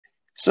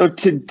So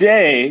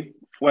today,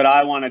 what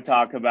I want to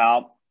talk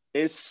about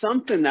is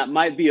something that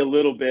might be a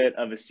little bit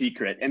of a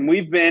secret. And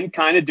we've been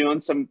kind of doing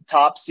some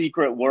top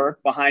secret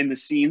work behind the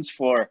scenes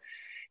for,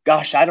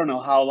 gosh, I don't know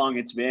how long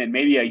it's been,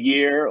 maybe a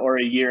year or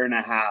a year and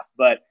a half.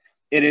 But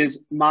it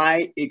is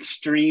my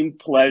extreme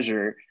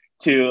pleasure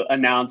to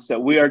announce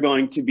that we are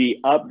going to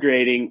be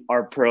upgrading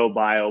our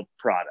ProBio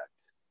product.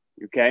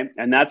 Okay.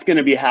 And that's going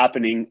to be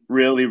happening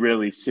really,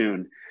 really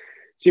soon.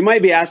 So you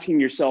might be asking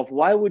yourself,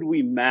 why would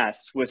we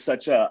mess with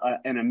such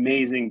an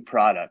amazing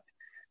product?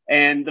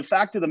 And the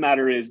fact of the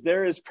matter is,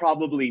 there is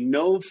probably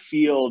no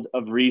field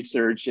of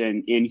research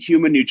in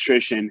human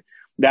nutrition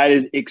that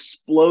is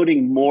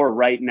exploding more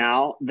right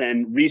now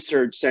than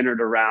research centered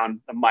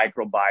around the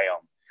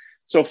microbiome.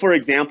 So for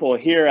example,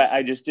 here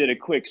I just did a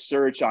quick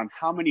search on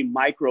how many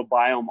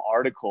microbiome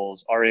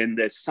articles are in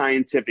this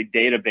scientific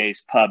database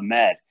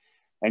PubMed.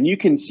 And you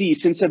can see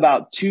since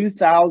about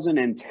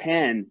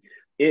 2010,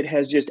 it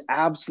has just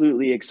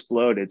absolutely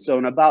exploded. So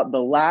in about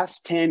the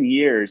last 10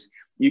 years,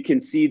 you can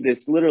see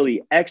this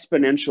literally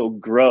exponential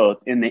growth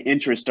in the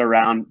interest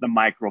around the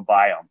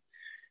microbiome.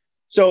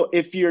 So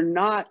if you're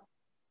not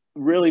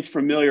really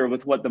familiar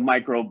with what the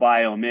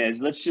microbiome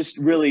is, let's just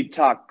really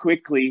talk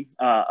quickly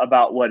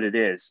about what it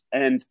is.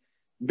 And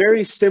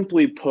very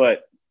simply put,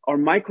 our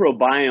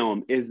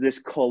microbiome is this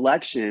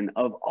collection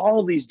of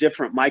all these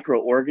different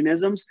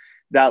microorganisms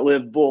that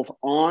live both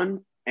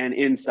on and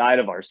inside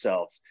of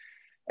ourselves.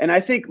 And I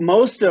think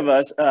most of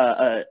us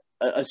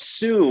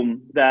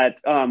assume that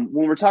when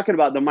we're talking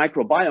about the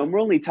microbiome, we're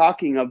only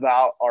talking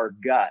about our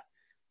gut.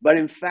 But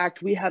in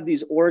fact, we have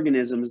these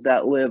organisms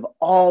that live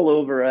all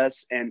over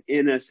us and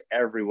in us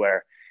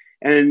everywhere.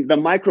 And the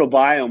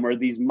microbiome, or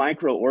these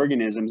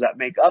microorganisms that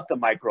make up the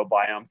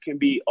microbiome, can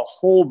be a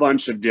whole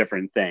bunch of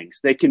different things.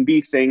 They can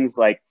be things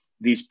like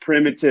these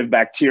primitive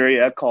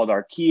bacteria called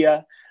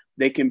archaea.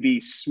 They can be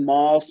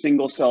small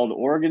single-celled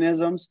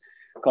organisms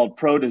called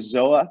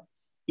protozoa.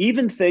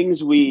 Even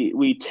things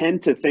we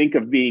tend to think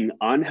of being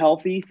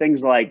unhealthy,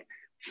 things like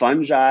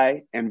fungi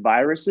and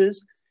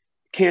viruses,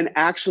 can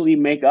actually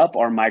make up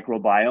our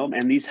microbiome.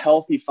 And these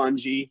healthy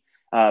fungi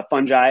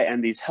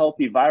and these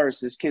healthy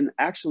viruses can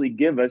actually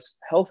give us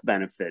health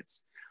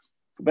benefits.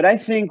 But I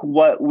think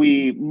what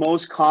we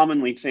most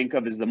commonly think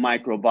of as the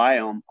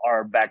microbiome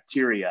are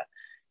bacteria.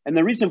 And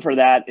the reason for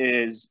that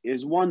is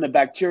one, the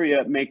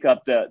bacteria make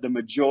up the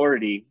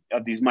majority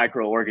of these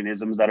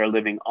microorganisms that are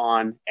living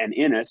on and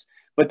in us,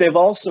 but they've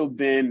also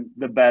been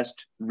the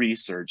best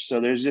research. So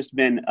there's just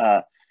been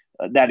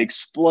that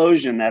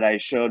explosion that I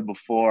showed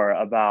before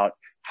about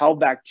how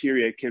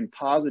bacteria can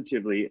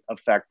positively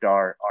affect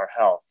our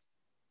health.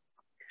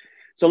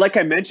 So like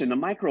I mentioned, the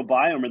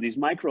microbiome, or these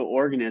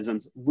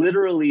microorganisms,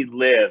 literally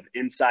live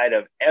inside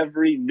of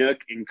every nook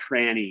and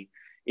cranny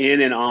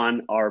in and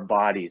on our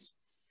bodies.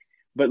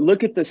 But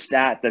look at the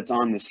stat that's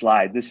on the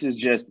slide. This is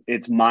just,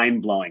 it's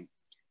mind-blowing.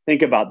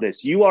 Think about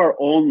this. You are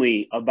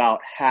only about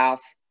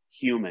half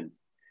human,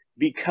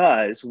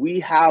 because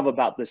we have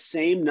about the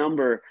same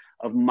number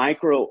of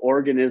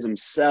microorganism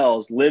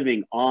cells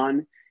living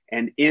on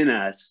and in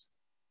us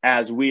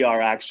as we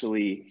are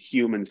actually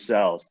human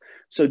cells.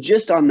 So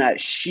just on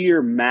that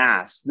sheer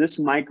mass, this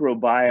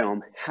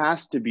microbiome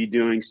has to be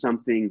doing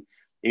something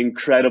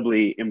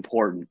incredibly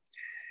important.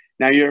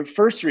 Now, your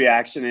first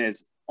reaction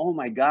is, oh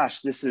my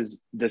gosh, this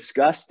is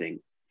disgusting.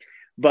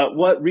 But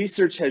what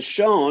research has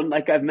shown,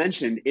 like I've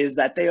mentioned, is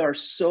that they are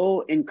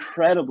so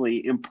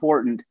incredibly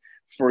important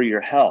for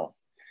your health.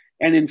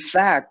 And in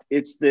fact,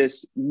 it's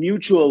this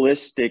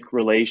mutualistic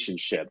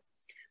relationship.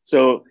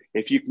 So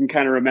if you can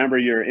kind of remember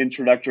your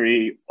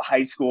introductory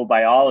high school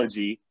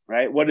biology,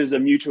 right? What is a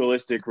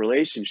mutualistic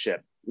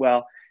relationship?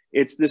 Well,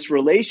 it's this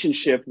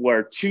relationship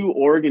where two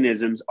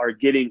organisms are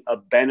getting a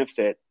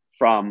benefit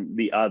from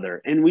the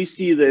other. And we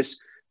see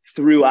this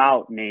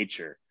throughout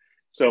nature.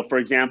 So for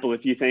example,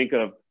 if you think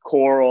of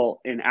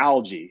coral and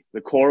algae,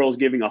 the coral is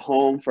giving a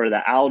home for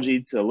the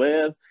algae to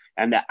live,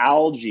 and the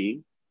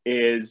algae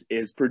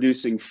is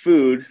producing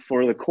food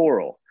for the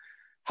coral.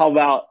 How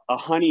about a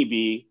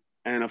honeybee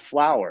and a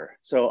flower?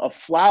 So a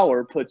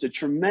flower puts a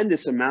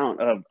tremendous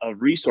amount of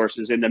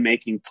resources into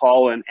making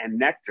pollen and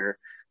nectar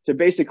to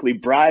basically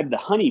bribe the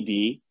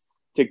honeybee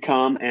to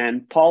come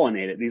and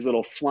pollinate it. These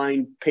little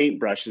flying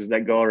paintbrushes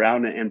that go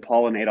around and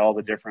pollinate all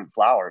the different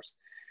flowers.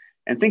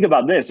 And think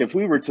about this, if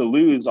we were to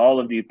lose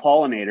all of the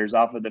pollinators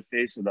off of the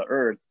face of the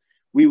earth,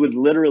 we would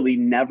literally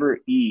never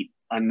eat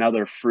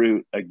another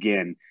fruit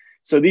again.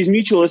 So these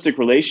mutualistic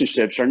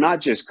relationships are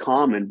not just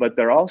common, but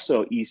they're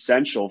also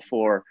essential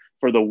for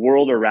the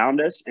world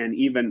around us and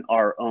even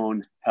our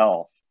own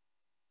health.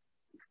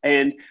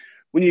 And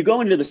when you go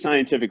into the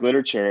scientific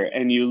literature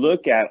and you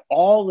look at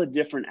all the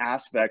different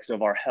aspects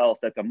of our health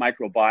that the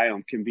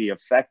microbiome can be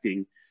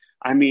affecting,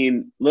 I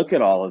mean, look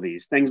at all of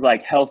these things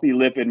like healthy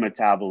lipid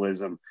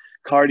metabolism,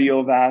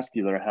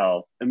 cardiovascular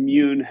health,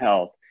 immune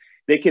health.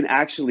 They can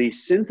actually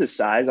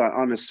synthesize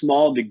on a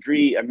small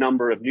degree a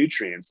number of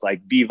nutrients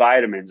like B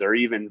vitamins or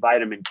even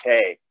vitamin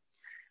K.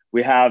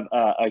 We have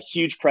a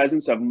huge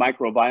presence of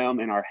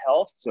microbiome in our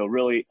health, so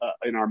really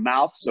in our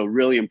mouth, so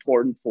really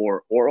important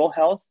for oral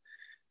health.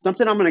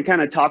 Something I'm going to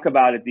kind of talk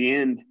about at the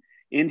end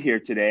here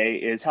today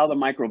is how the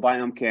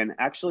microbiome can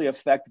actually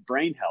affect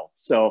brain health.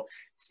 So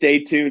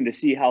stay tuned to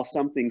see how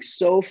something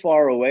so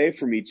far away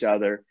from each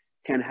other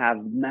can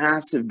have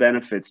massive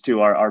benefits to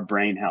our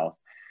brain health.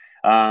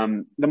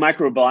 The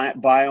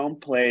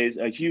microbiome plays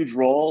a huge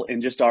role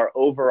in just our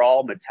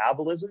overall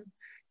metabolism.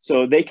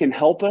 So they can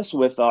help us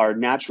with our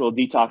natural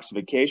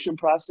detoxification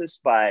process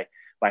by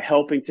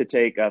helping to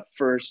take a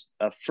first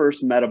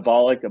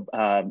metabolic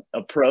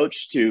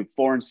approach to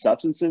foreign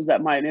substances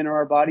that might enter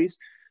our bodies,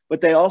 but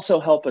they also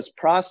help us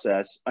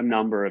process a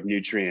number of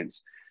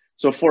nutrients.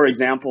 So for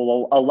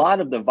example, a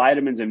lot of the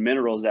vitamins and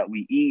minerals that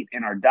we eat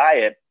in our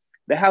diet,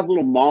 they have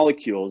little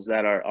molecules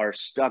that are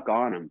stuck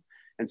on them.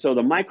 And so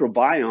the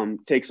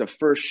microbiome takes a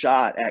first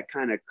shot at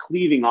kind of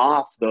cleaving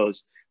off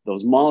those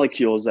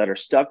molecules that are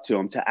stuck to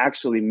them to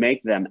actually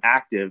make them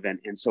active,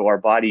 and so our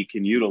body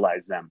can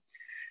utilize them.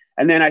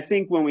 And then I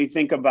think when we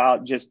think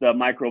about just the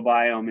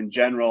microbiome in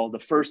general, the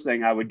first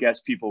thing I would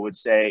guess people would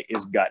say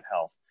is gut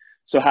health.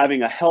 So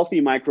having a healthy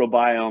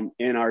microbiome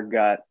in our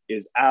gut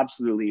is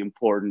absolutely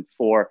important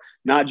for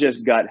not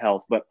just gut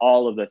health, but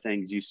all of the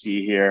things you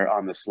see here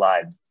on the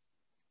slide.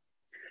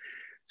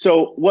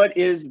 So what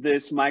is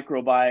this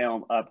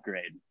microbiome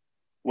upgrade?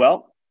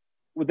 Well,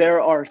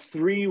 there are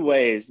three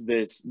ways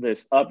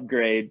this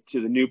upgrade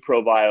to the new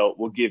ProBio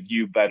will give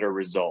you better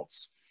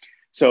results.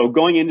 So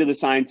going into the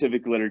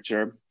scientific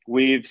literature,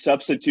 we've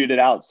substituted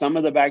out some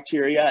of the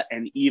bacteria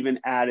and even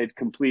added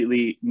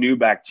completely new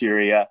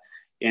bacteria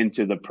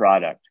into the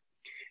product.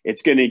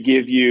 It's going to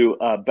give you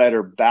a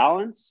better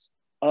balance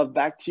of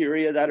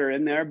bacteria that are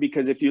in there,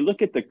 because if you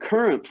look at the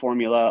current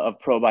formula of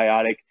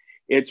probiotic,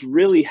 it's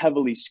really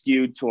heavily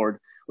skewed toward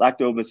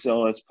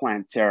Lactobacillus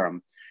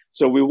plantarum.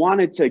 So we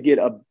wanted to get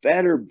a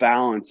better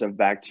balance of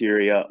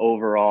bacteria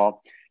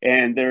overall.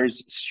 And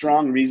there's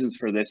strong reasons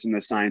for this in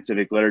the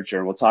scientific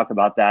literature. We'll talk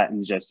about that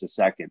in just a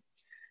second.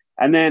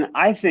 And then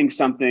I think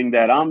something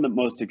that I'm the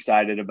most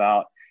excited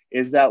about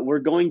is that we're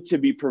going to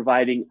be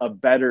providing a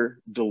better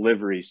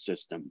delivery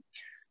system.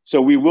 So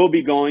we will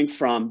be going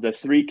from the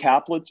 3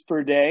 caplets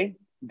per day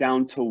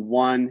down to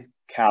 1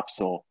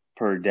 capsule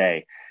per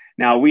day.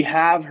 Now, we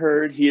have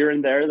heard here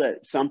and there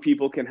that some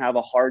people can have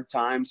a hard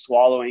time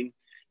swallowing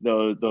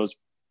those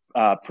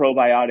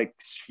probiotic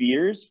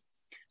spheres.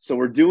 So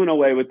we're doing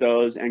away with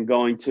those and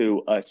going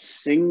to a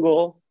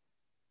single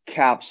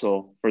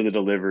capsule for the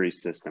delivery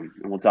system.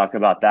 And we'll talk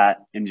about that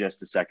in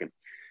just a second.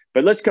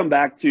 But let's come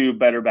back to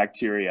better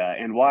bacteria.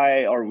 And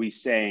why are we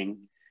saying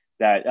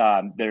that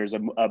there's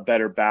a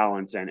better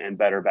balance and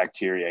better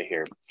bacteria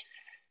here?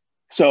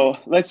 So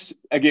let's,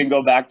 again,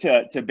 go back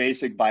to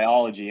basic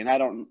biology. And I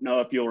don't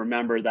know if you'll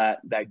remember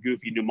that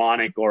goofy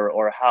mnemonic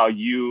or how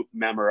you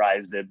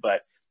memorized it,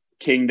 but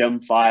kingdom,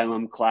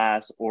 phylum,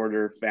 class,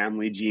 order,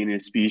 family,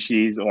 genus,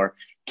 species, or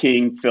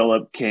King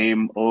Philip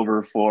came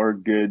over for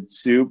good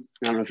soup.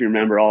 I don't know if you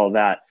remember all of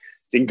that.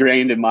 It's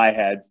ingrained in my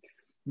head.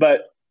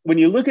 But when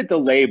you look at the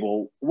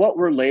label, what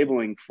we're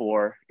labeling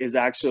for is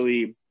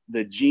actually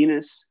the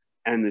genus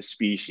and the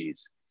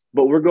species.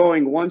 But we're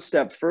going one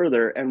step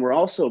further, and we're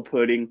also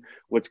putting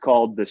what's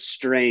called the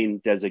strain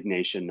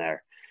designation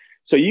there.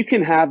 So you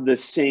can have the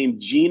same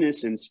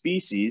genus and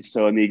species.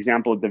 So in the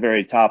example at the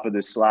very top of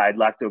this slide,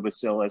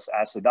 Lactobacillus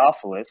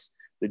acidophilus,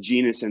 the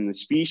genus and the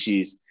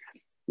species,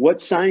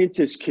 what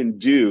scientists can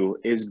do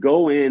is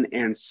go in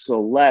and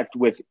select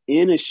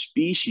within a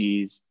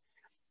species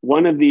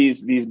one of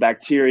these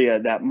bacteria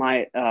that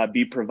might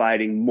be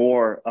providing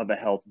more of a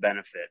health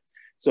benefit.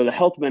 So the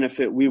health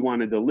benefit we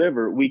want to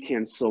deliver, we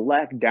can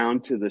select down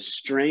to the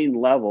strain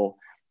level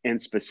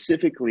and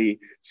specifically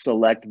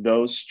select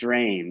those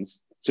strains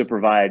to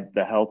provide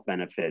the health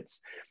benefits.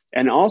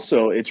 And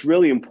also, it's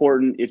really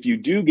important if you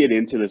do get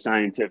into the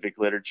scientific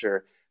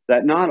literature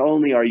that not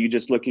only are you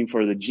just looking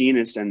for the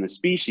genus and the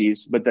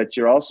species, but that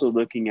you're also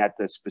looking at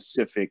the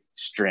specific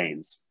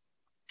strains.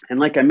 And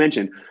like I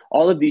mentioned,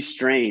 all of these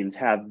strains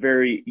have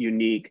very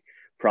unique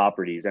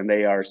properties, and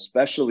they are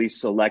specially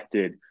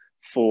selected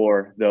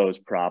for those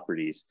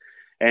properties.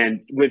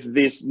 And with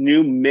this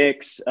new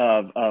mix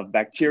of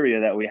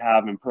bacteria that we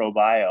have in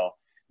ProBio,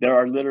 there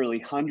are literally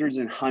hundreds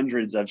and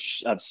hundreds of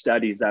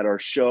studies that are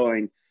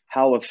showing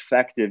how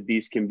effective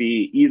these can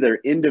be, either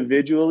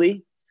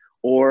individually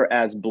or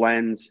as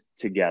blends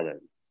together.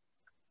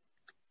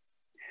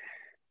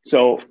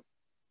 So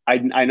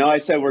I know I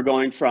said we're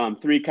going from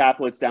 3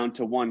 caplets down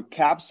to 1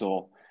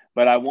 capsule,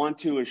 but I want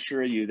to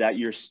assure you that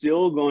you're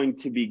still going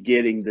to be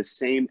getting the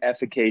same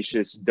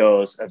efficacious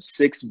dose of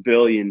 6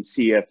 billion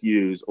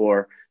CFUs,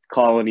 or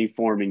colony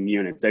forming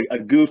units, a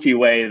goofy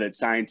way that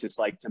scientists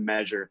like to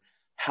measure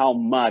how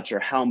much or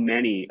how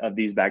many of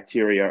these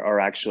bacteria are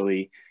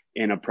actually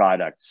in a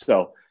product.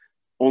 So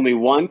only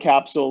 1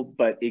 capsule,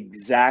 but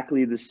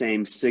exactly the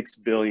same 6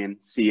 billion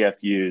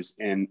CFUs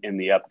in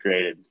the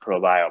upgraded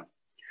ProBio.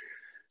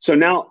 So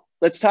now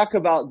let's talk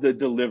about the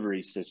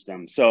delivery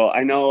system. So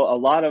I know a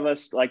lot of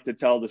us like to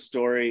tell the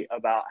story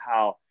about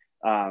how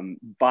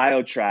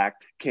BioTrack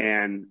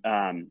can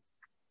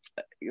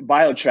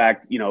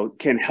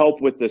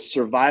help with the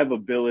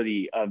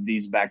survivability of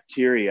these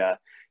bacteria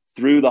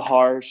through the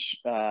harsh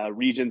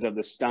regions of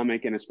the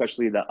stomach and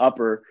especially the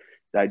upper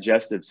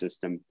digestive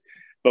system.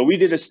 But we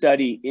did a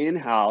study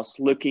in-house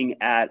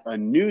looking at a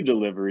new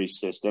delivery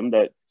system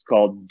that's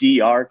called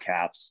DR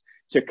caps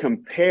to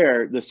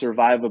compare the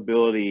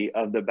survivability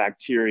of the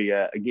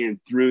bacteria, again,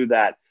 through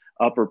that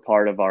upper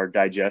part of our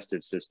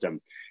digestive system.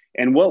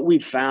 And what we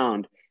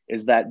found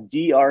is that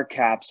DR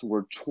caps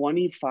were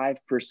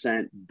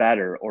 25%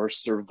 better, or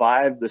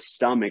survived the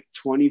stomach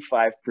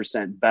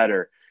 25%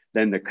 better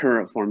than the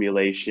current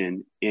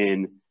formulation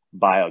in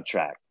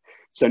BioTrack.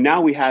 So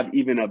now we have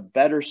even a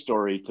better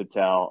story to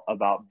tell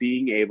about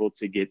being able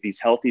to get these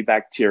healthy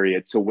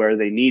bacteria to where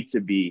they need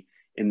to be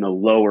in the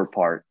lower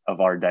part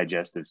of our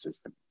digestive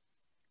system.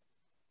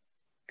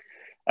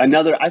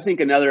 I think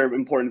another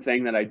important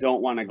thing that I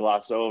don't want to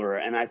gloss over,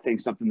 and I think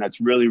something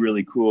that's really,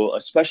 really cool,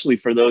 especially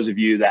for those of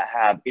you that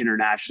have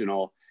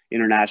international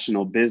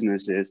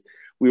businesses,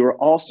 we were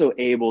also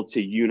able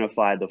to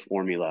unify the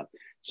formula.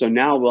 So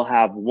now we'll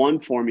have one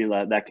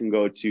formula that can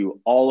go to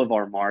all of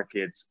our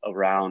markets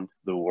around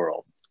the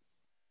world.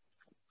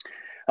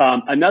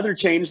 Another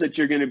change that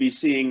you're going to be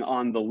seeing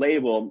on the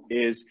label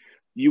is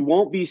you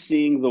won't be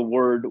seeing the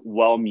word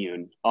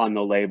Wellmune on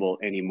the label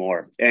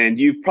anymore. And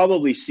you've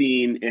probably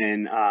seen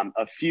in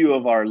a few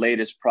of our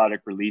latest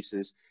product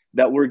releases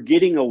that we're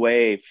getting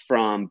away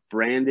from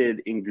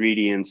branded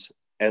ingredients,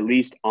 at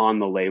least on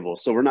the label.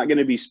 So we're not going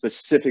to be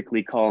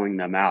specifically calling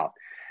them out.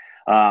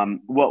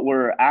 What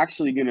we're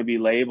actually going to be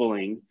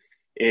labeling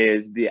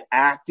is the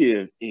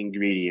active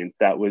ingredient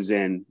that was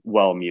in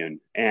Wellmune.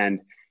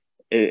 And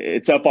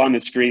it's up on the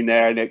screen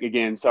there. And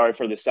again, sorry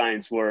for the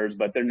science words,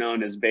 but they're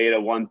known as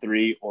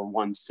beta-1,3 or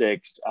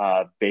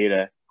 1,6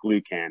 beta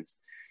glucans.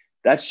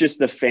 That's just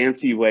the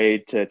fancy way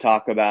to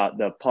talk about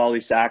the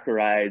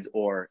polysaccharides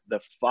or the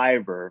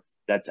fiber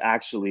that's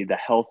actually the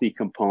healthy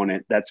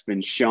component that's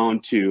been shown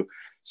to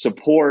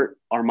support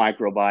our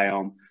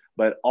microbiome,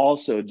 but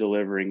also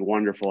delivering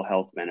wonderful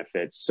health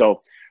benefits.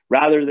 So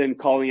rather than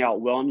calling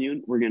out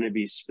Wellmune, we're going to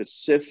be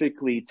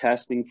specifically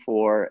testing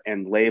for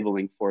and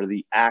labeling for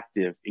the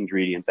active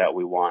ingredient that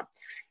we want.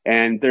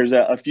 And there's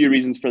a few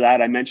reasons for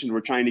that. I mentioned we're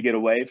trying to get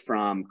away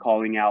from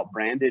calling out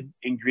branded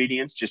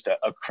ingredients just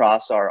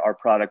across our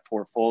product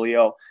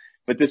portfolio,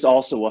 but this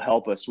also will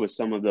help us with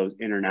some of those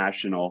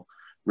international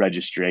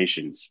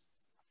registrations.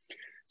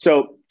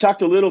 So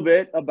talked a little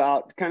bit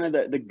about kind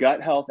of the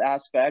gut health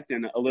aspect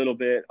and a little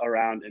bit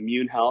around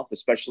immune health,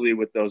 especially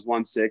with those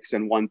 1,6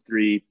 and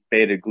 1,3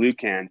 beta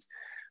glucans.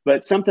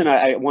 But something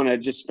I want to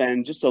just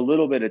spend just a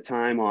little bit of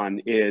time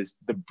on is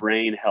the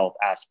brain health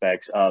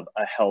aspects of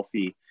a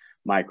healthy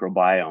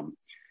microbiome.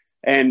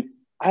 And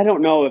I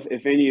don't know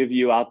if any of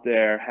you out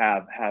there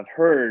have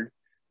heard,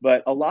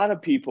 but a lot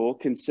of people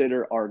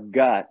consider our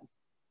gut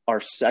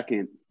our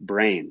second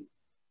brain,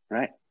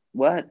 right?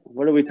 What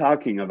are we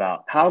talking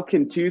about? How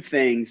can two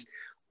things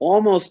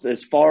almost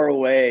as far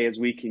away as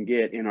we can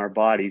get in our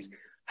bodies,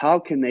 how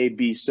can they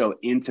be so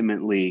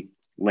intimately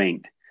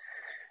linked?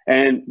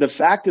 And the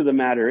fact of the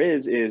matter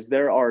is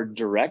there are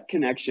direct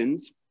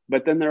connections,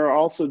 but then there are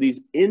also these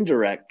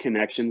indirect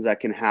connections that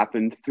can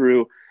happen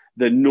through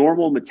the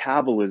normal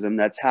metabolism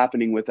that's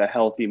happening with a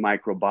healthy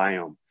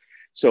microbiome.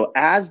 So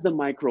as the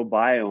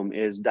microbiome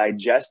is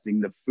digesting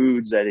the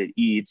foods that it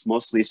eats,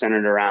 mostly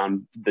centered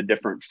around the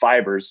different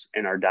fibers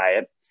in our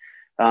diet,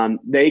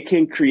 they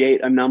can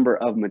create a number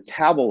of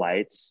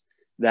metabolites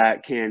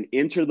that can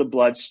enter the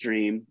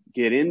bloodstream,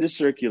 get into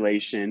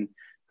circulation,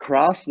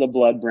 cross the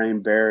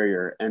blood-brain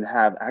barrier, and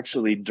have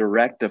actually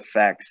direct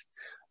effects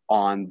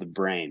on the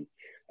brain.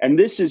 And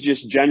this is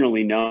just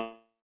generally known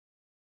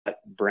as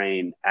the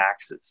brain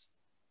axis.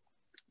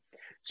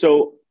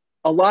 So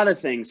a lot of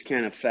things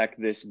can affect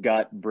this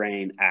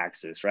gut-brain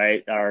axis,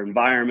 right? Our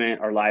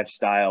environment, our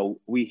lifestyle,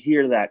 we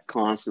hear that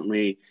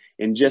constantly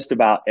in just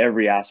about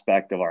every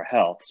aspect of our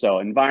health. So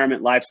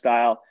environment,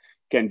 lifestyle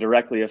can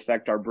directly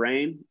affect our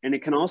brain, and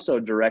it can also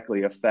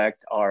directly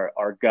affect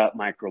our gut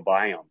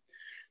microbiome.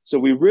 So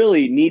we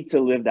really need to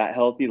live that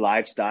healthy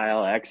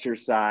lifestyle,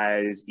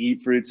 exercise,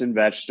 eat fruits and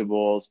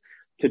vegetables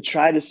to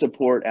try to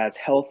support as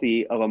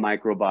healthy of a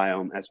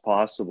microbiome as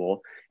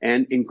possible,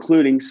 and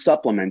including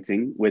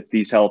supplementing with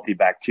these healthy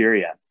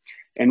bacteria.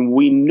 And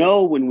we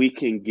know when we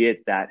can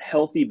get that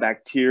healthy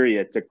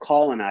bacteria to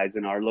colonize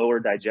in our lower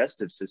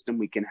digestive system,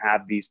 we can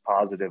have these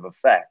positive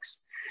effects.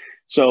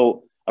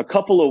 So a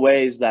couple of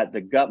ways that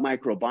the gut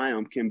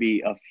microbiome can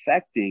be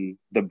affecting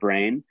the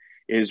brain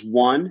is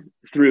one,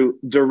 through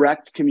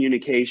direct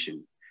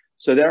communication.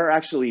 So there are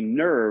actually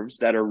nerves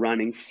that are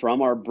running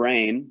from our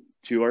brain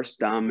to our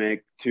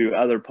stomach, to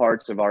other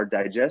parts of our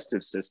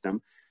digestive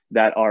system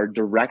that are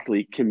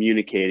directly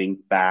communicating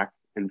back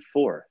and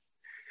forth.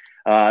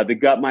 The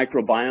gut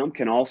microbiome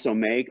can also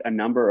make a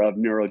number of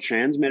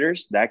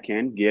neurotransmitters that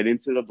can get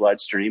into the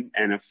bloodstream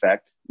and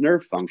affect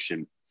nerve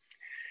function.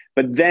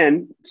 But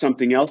then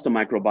something else the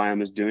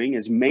microbiome is doing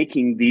is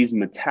making these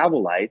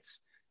metabolites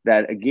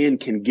that, again,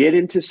 can get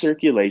into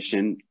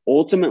circulation,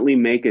 ultimately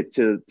make it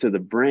to the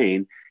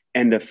brain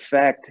and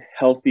affect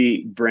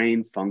healthy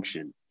brain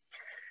function.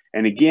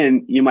 And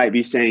again, you might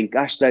be saying,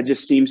 gosh, that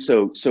just seems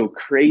so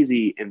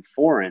crazy and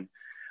foreign.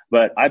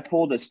 But I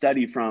pulled a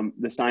study from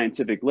the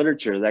scientific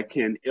literature that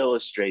can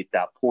illustrate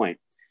that point.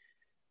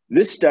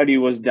 This study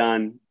was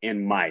done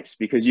in mice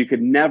because you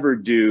could never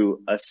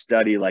do a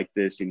study like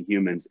this in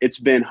humans. It's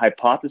been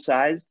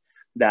hypothesized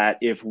that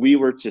if we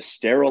were to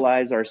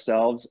sterilize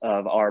ourselves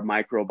of our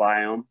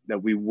microbiome,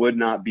 that we would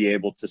not be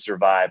able to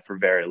survive for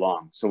very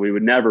long. So we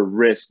would never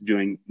risk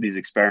doing these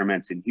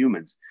experiments in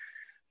humans.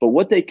 But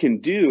what they can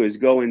do is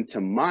go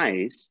into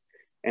mice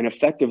and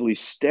effectively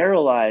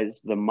sterilize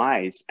the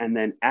mice and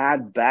then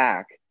add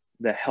back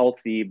the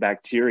healthy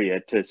bacteria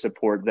to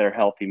support their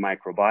healthy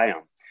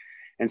microbiome.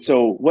 And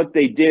so what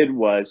they did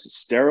was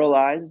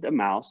sterilized a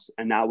mouse,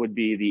 and that would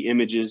be the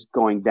images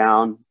going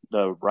down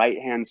the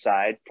right-hand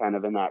side, kind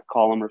of in that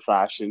columnar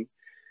fashion.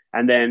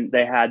 And then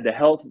they had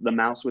the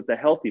mouse with the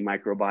healthy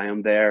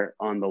microbiome there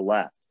on the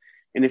left.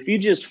 And if you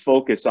just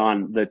focus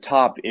on the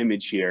top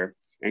image here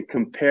and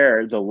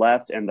compare the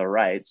left and the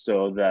right,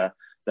 so the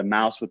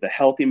mouse with the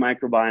healthy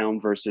microbiome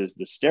versus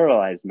the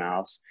sterilized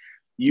mouse,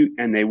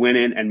 and they went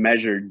in and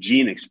measured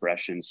gene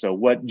expression. So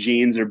what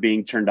genes are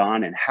being turned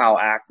on and how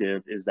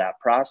active is that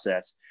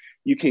process?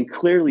 You can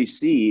clearly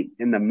see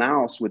in the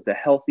mouse with the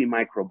healthy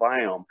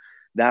microbiome,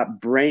 that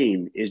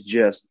brain is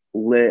just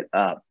lit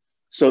up.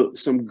 So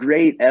some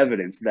great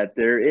evidence that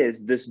there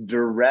is this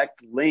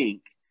direct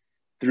link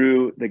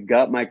through the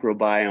gut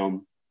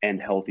microbiome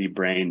and healthy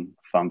brain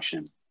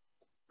function.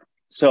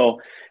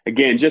 So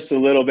again, just a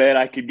little bit,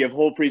 I could give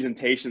whole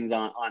presentations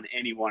on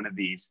any one of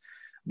these.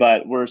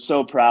 But we're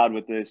so proud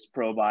with this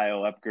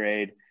ProBio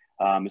upgrade,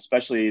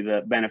 especially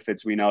the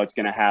benefits we know it's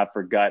going to have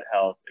for gut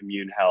health,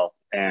 immune health,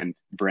 and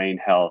brain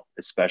health,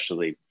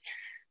 especially.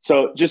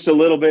 So just a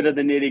little bit of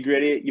the nitty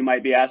gritty. You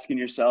might be asking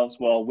yourselves,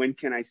 well, when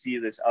can I see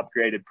this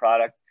upgraded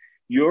product?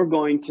 You're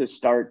going to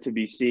start to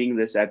be seeing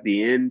this at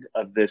the end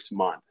of this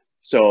month.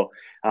 So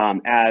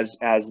as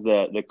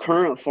the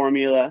current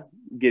formula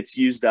gets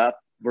used up,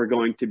 we're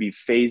going to be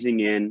phasing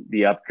in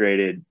the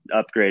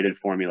upgraded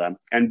formula.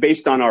 And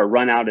based on our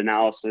run out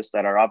analysis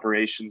that our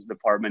operations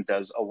department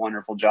does a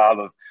wonderful job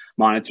of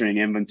monitoring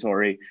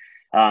inventory,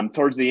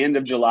 towards the end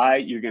of July,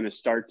 you're going to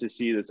start to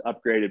see this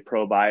upgraded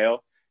ProBio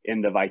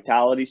in the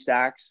vitality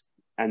stacks.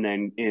 And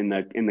then in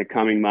the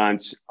coming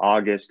months,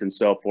 August and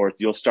so forth,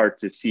 you'll start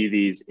to see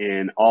these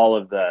in all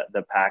of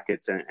the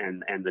packets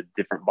and the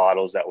different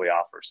bottles that we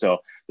offer. So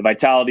the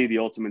vitality, the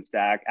ultimate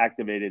stack,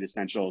 activated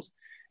essentials,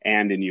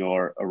 and in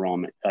your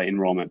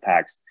enrollment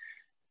packs.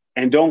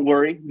 And don't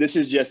worry, this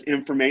is just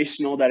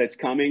informational that it's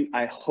coming.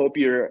 I hope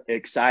you're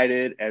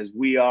excited as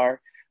we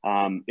are.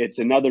 It's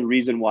another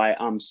reason why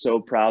I'm so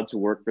proud to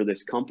work for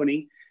this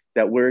company,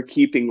 that we're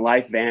keeping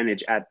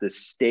LifeVantage at the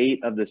state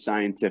of the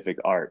scientific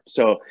art.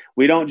 So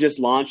we don't just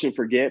launch and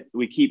forget.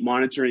 We keep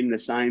monitoring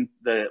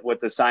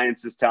what the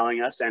science is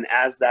telling us. And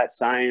as that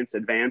science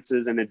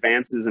advances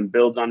and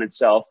builds on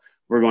itself,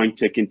 we're going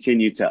to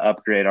continue to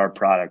upgrade our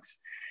products.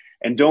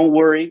 And don't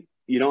worry,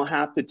 you don't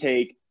have to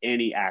take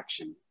any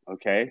action,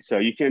 okay? So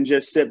you can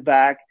just sit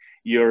back,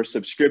 your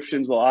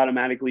subscriptions will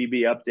automatically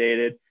be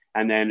updated,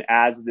 and then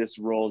as this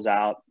rolls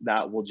out,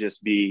 that will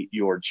just be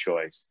your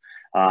choice.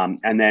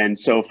 And then,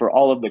 so for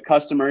all of the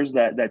customers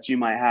that you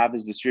might have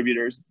as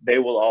distributors, they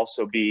will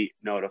also be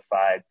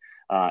notified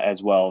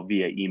as well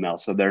via email,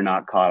 so they're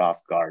not caught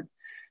off guard.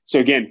 So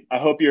again, I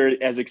hope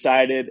you're as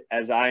excited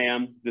as I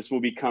am. This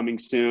will be coming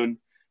soon.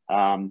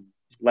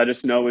 Let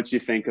us know what you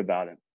think about it.